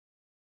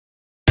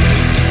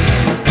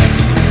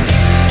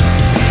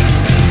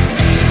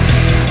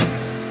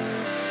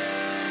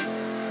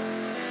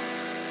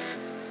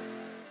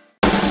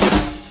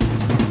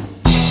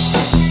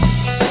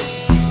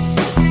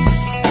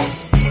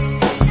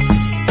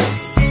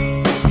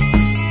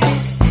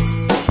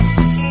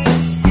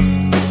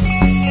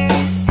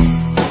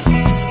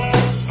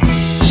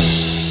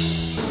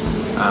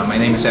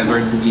is Ed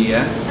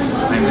Bugia.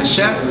 I'm the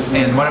chef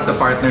and one of the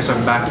partners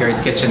of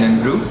Backyard Kitchen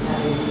and Brew.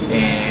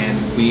 And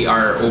we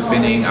are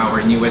opening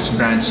our newest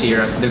branch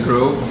here at The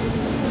Grove.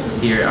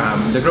 Here,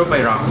 The Grove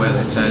by Rockwell.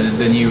 It's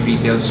the new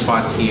retail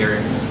spot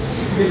here.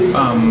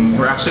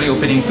 We're actually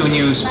opening 2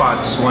 new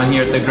spots, one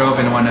here at The Grove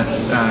and one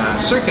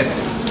at Circuit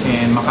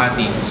in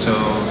Makati. So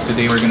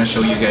today we're gonna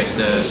show you guys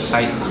the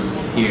site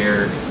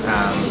here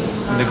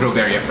in the Grove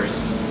area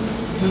first.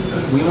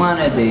 We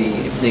wanted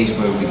a place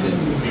where we could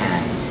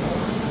hang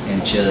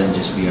and chill and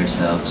just be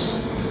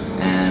ourselves,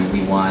 and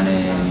we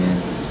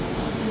wanted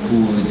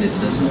food that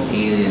doesn't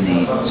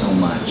alienate so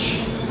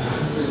much,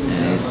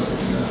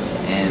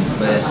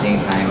 but at the same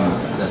time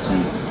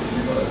doesn't.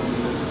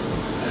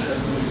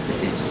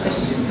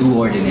 It's too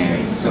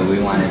ordinary. So we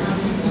wanted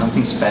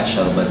something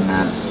special, but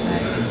not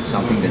like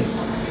something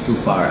that's too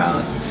far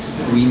out.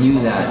 We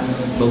knew that,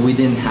 but we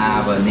didn't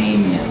have a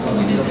name yet.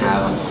 We didn't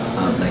have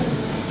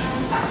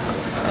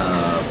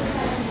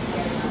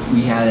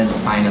we hadn't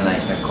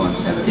finalized our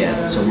concept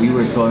yet. So we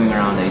were throwing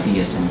around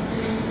ideas, and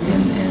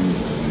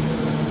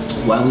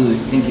while we were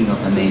thinking of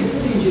a name,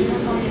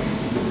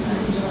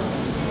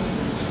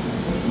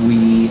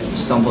 we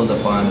stumbled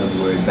upon the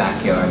word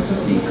backyard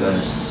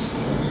because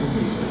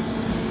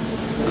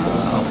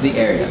of the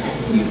area.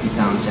 UP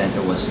Town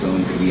Center was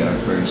going to be our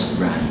first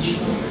branch,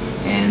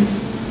 and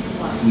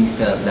we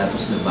felt that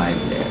was the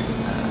vibe there.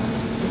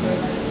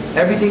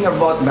 Everything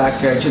about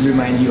Backyard should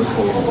remind you of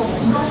home.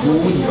 From the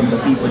food, from the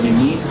people you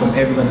meet, from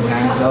everyone who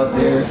hangs out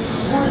there.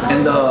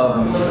 And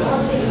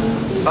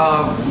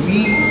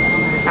we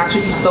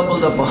actually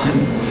stumbled upon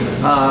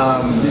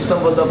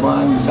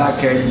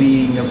Backyard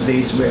being a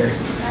place where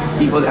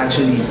people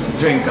actually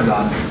drink a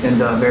lot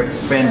and where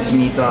friends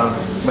meet up.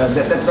 But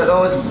that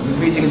was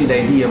basically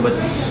the idea. But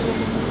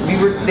we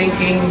were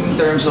thinking in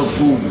terms of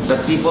food,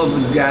 that people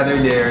would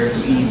gather there to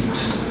eat,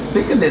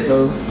 drink a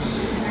little.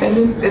 And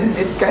then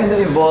it kind of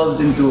evolved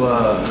into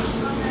a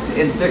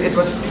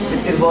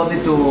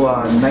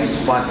night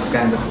spot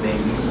kind of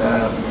thing,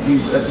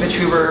 which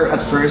we were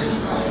at first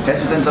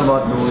hesitant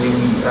about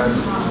doing,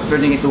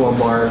 turning it to a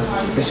bar,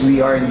 because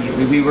we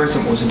were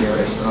supposed to be a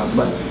restaurant,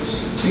 but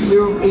we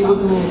were able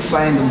to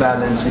find a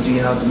balance between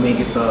how to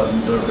make it a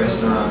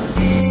restaurant.